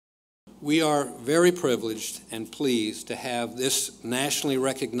We are very privileged and pleased to have this nationally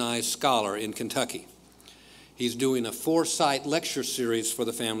recognized scholar in Kentucky. He's doing a four-site lecture series for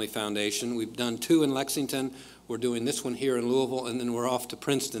the Family Foundation. We've done two in Lexington. We're doing this one here in Louisville, and then we're off to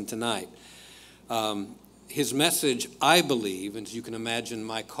Princeton tonight. His message, I believe, and as you can imagine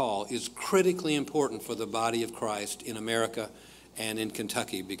my call, is critically important for the body of Christ in America and in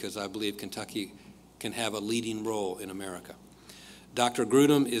Kentucky, because I believe Kentucky can have a leading role in America. Dr.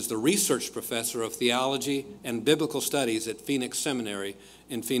 Grudem is the research professor of theology and biblical studies at Phoenix Seminary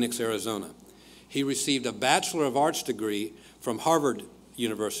in Phoenix, Arizona. He received a Bachelor of Arts degree from Harvard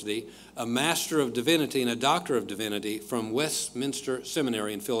University, a Master of Divinity and a Doctor of Divinity from Westminster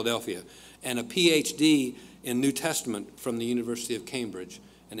Seminary in Philadelphia, and a Ph.D. in New Testament from the University of Cambridge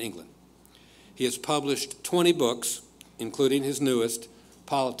in England. He has published 20 books, including his newest,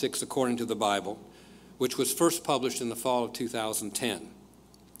 Politics According to the Bible, which was first published in the fall of 2010.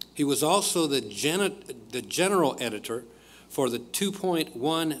 He was also the general editor for the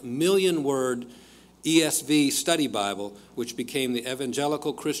 2.1 million word ESV Study Bible, which became the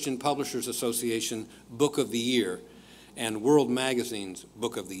Evangelical Christian Publishers Association Book of the Year and World Magazine's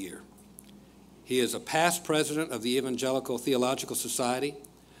Book of the Year. He is a past president of the Evangelical Theological Society,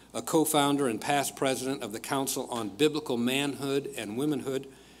 a co-founder and past president of the Council on Biblical Manhood and Womanhood,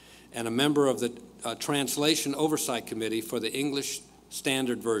 and a member of the Translation Oversight Committee for the English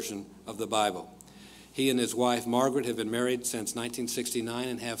Standard Version of the Bible. He and his wife, Margaret, have been married since 1969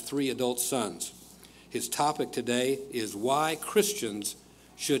 and have 3 adult sons. His topic today is why Christians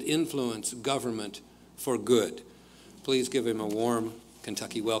should influence government for good. Please give him a warm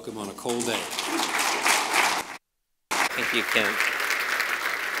Kentucky welcome on a cold day. Thank you, Kent.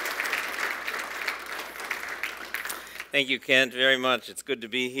 Thank you, Kent, very much. It's good to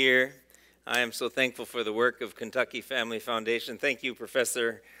be here. I am so thankful for the work of Kentucky Family Foundation. Thank you,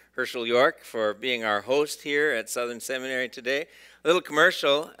 Professor Herschel York, for being our host here at Southern Seminary today. A little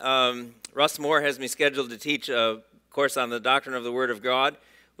commercial. Russ Moore has me scheduled to teach a course on the doctrine of the Word of God,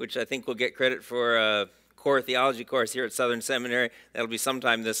 which I think will get credit for a core theology course here at Southern Seminary. That'll be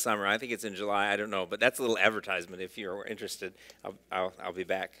sometime this summer. I think it's in July. I don't know, but that's a little advertisement if you're interested. I'll be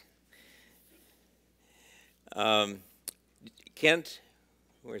back. Kent,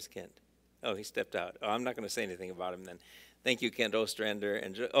 where's Kent? Oh, he stepped out. Oh, I'm not going to say anything about him then. Thank you, Kent Ostrander.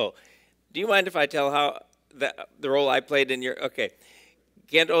 And do you mind if I tell how the role I played in your? Okay,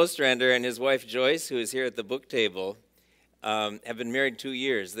 Kent Ostrander and his wife Joyce, who is here at the book table, have been married 2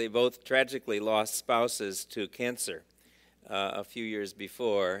 years. They both tragically lost spouses to cancer a few years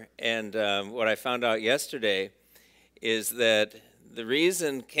before. And what I found out yesterday is that the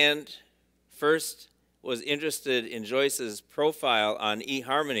reason Kent first was interested in Joyce's profile on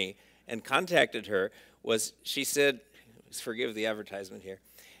eHarmony and contacted her was, she said, forgive the advertisement here,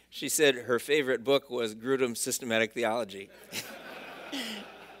 she said her favorite book was Grudem's Systematic Theology.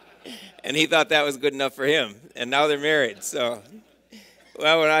 And he thought that was good enough for him, and now they're married. So,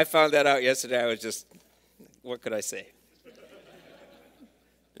 well, when I found that out yesterday, I was just, what could I say?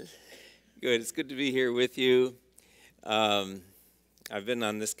 Good, it's good to be here with you. I've been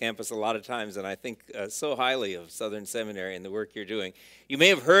on this campus a lot of times, and I think so highly of Southern Seminary and the work you're doing. You may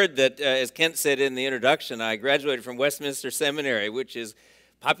have heard that, as Kent said in the introduction, I graduated from Westminster Seminary, which is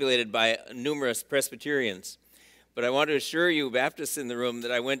populated by numerous Presbyterians. But I want to assure you, Baptists in the room,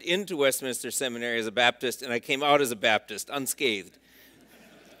 that I went into Westminster Seminary as a Baptist, and I came out as a Baptist, unscathed,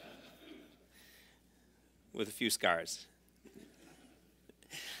 with a few scars.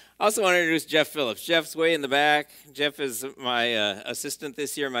 I also want to introduce Jeff Phillips. Jeff's way in the back. Jeff is my assistant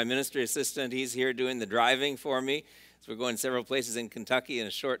this year, my ministry assistant. He's here doing the driving for me. So we're going several places in Kentucky in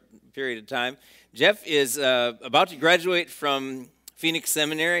a short period of time. Jeff is about to graduate from Phoenix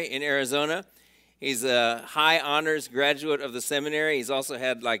Seminary in Arizona. He's a high honors graduate of the seminary. He's also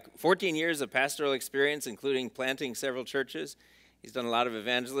had like 14 years of pastoral experience, including planting several churches. He's done a lot of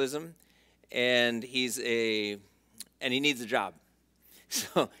evangelism, and he needs a job.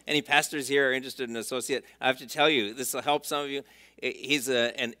 So any pastors here are interested in an associate, I have to tell you, this will help some of you. He's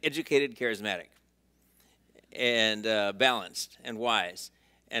an educated charismatic and balanced and wise.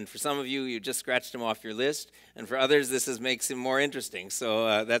 And for some of you, you just scratched him off your list. And for others, this makes him more interesting.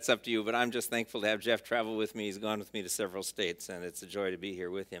 So that's up to you. But I'm just thankful to have Jeff travel with me. He's gone with me to several states, and it's a joy to be here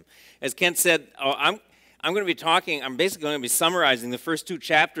with him. As Kent said, I'm going to be talking, I'm basically going to be summarizing the first 2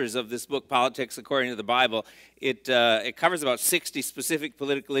 chapters of this book, Politics According to the Bible. It covers about 60 specific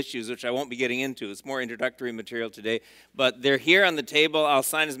political issues, which I won't be getting into. It's more introductory material today. But they're here on the table. I'll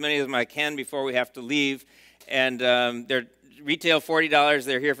sign as many as I can before we have to leave. And they're retail $40.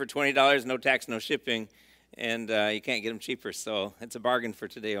 They're here for $20, no tax, no shipping. and you can't get them cheaper, so it's a bargain for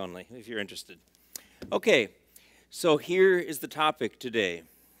today only, if you're interested. Okay, so here is the topic today.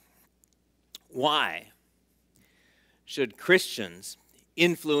 Why should Christians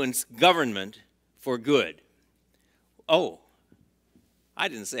influence government for good? Oh, I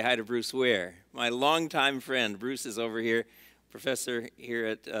didn't say hi to Bruce Ware. My longtime friend, Bruce is over here, professor here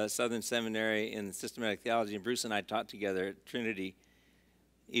at Southern Seminary in systematic theology, and Bruce and I taught together at Trinity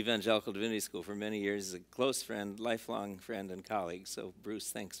Evangelical Divinity School for many years. He's a close friend, lifelong friend and colleague. So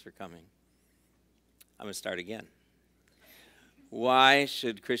Bruce, thanks for coming. I'm going to start again. Why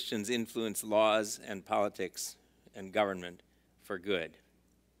should Christians influence laws and politics and government for good?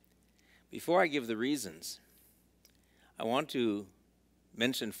 Before I give the reasons, I want to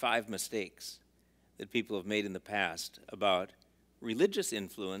mention 5 mistakes that people have made in the past about religious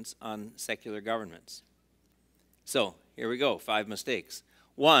influence on secular governments. So, here we go, 5 mistakes.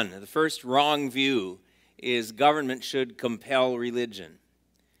 1, the first wrong view is government should compel religion.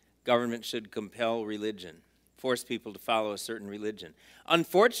 Government should compel religion, force people to follow a certain religion.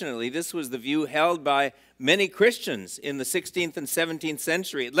 Unfortunately, this was the view held by many Christians in the 16th and 17th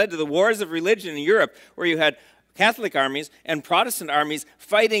century. It led to the wars of religion in Europe, where you had Catholic armies and Protestant armies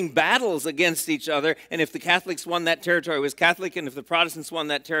fighting battles against each other, and if the Catholics won that territory, it was Catholic, and if the Protestants won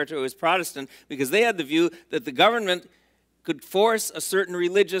that territory, it was Protestant, because they had the view that the government could force a certain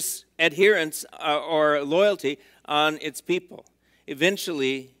religious adherence or loyalty on its people.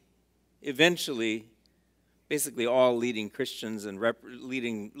 Eventually, basically all leading Christians and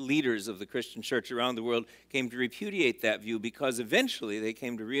leading leaders of the Christian church around the world came to repudiate that view, because eventually they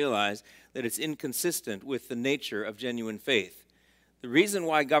came to realize that it's inconsistent with the nature of genuine faith. The reason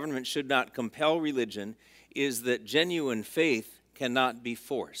why government should not compel religion is that genuine faith cannot be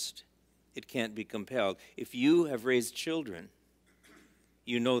forced. It can't be compelled. If you have raised children,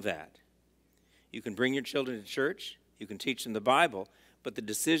 you know that. You can bring your children to church, you can teach them the Bible, but the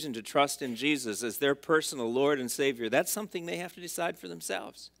decision to trust in Jesus as their personal Lord and Savior, that's something they have to decide for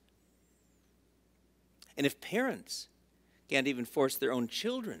themselves. And if parents can't even force their own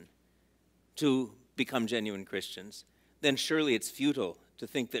children to become genuine Christians, then surely it's futile to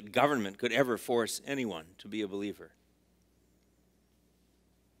think that government could ever force anyone to be a believer.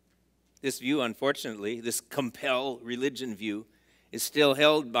 This view, unfortunately, this compel religion view, is still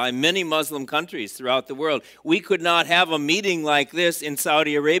held by many Muslim countries throughout the world. We could not have a meeting like this in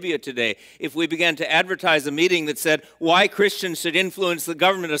Saudi Arabia today. If we began to advertise a meeting that said, why Christians should influence the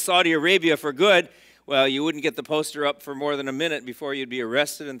government of Saudi Arabia for good, well, you wouldn't get the poster up for more than a minute before you'd be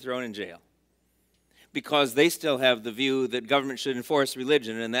arrested and thrown in jail. Because they still have the view that government should enforce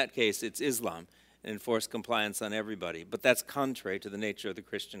religion, and in that case, it's Islam, and enforce compliance on everybody. But that's contrary to the nature of the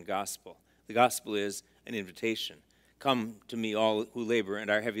Christian gospel. The gospel is an invitation. Come to me, all who labor and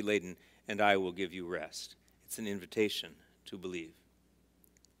are heavy laden, and I will give you rest. It's an invitation to believe.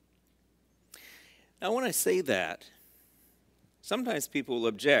 Now, when I say that, sometimes people will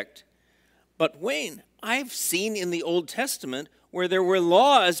object, but Wayne, I've seen in the Old Testament where there were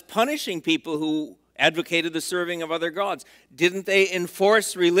laws punishing people who advocated the serving of other gods. Didn't they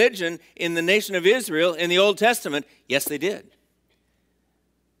enforce religion in the nation of Israel in the Old Testament? Yes, they did.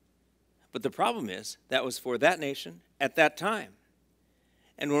 But the problem is, that was for that nation at that time.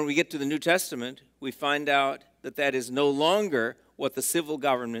 And when we get to the New Testament, we find out that that is no longer what the civil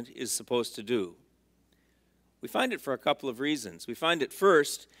government is supposed to do. We find it for a couple of reasons. We find it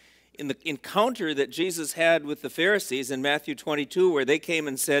first in the encounter that Jesus had with the Pharisees in Matthew 22, where they came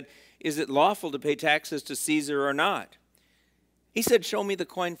and said, is it lawful to pay taxes to Caesar or not? He said, show me the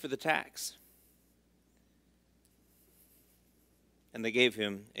coin for the tax. And they gave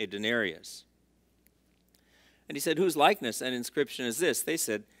him a denarius. And he said, whose likeness and inscription is this? They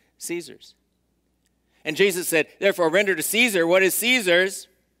said, Caesar's. And Jesus said, therefore render to Caesar what is Caesar's.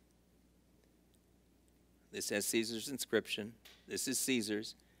 This has Caesar's inscription. This is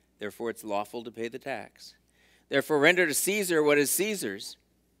Caesar's. Therefore it's lawful to pay the tax. Therefore render to Caesar what is Caesar's,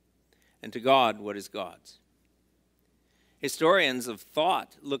 and to God what is God's. Historians of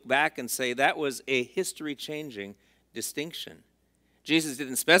thought look back and say that was a history-changing distinction. Jesus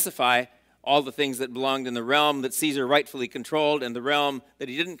didn't specify all the things that belonged in the realm that Caesar rightfully controlled and the realm that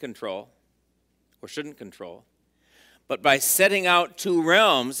he didn't control or shouldn't control. But by setting out 2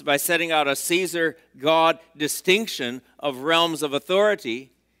 realms, by setting out a Caesar-God distinction of realms of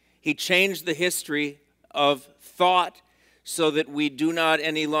authority, he changed the history of thought so that we do not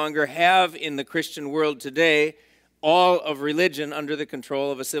any longer have in the Christian world today all of religion under the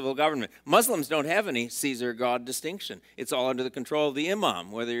control of a civil government. Muslims don't have any Caesar-God distinction. It's all under the control of the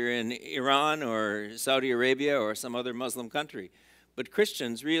imam, whether you're in Iran or Saudi Arabia or some other Muslim country. But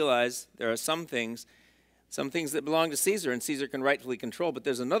Christians realize there are some things some things that belong to Caesar, and Caesar can rightfully control, but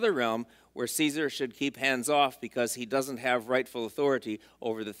there's another realm where Caesar should keep hands off because he doesn't have rightful authority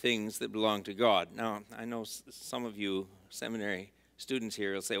over the things that belong to God. Now, I know some of you seminary students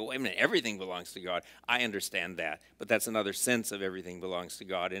here will say, well, wait a minute, everything belongs to God. I understand that, but that's another sense of everything belongs to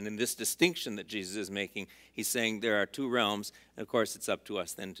God. And in this distinction that Jesus is making, he's saying there are two realms, and of course it's up to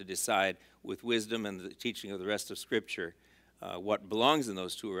us then to decide with wisdom and the teaching of the rest of Scripture what belongs in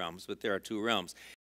those two realms, but there are two realms.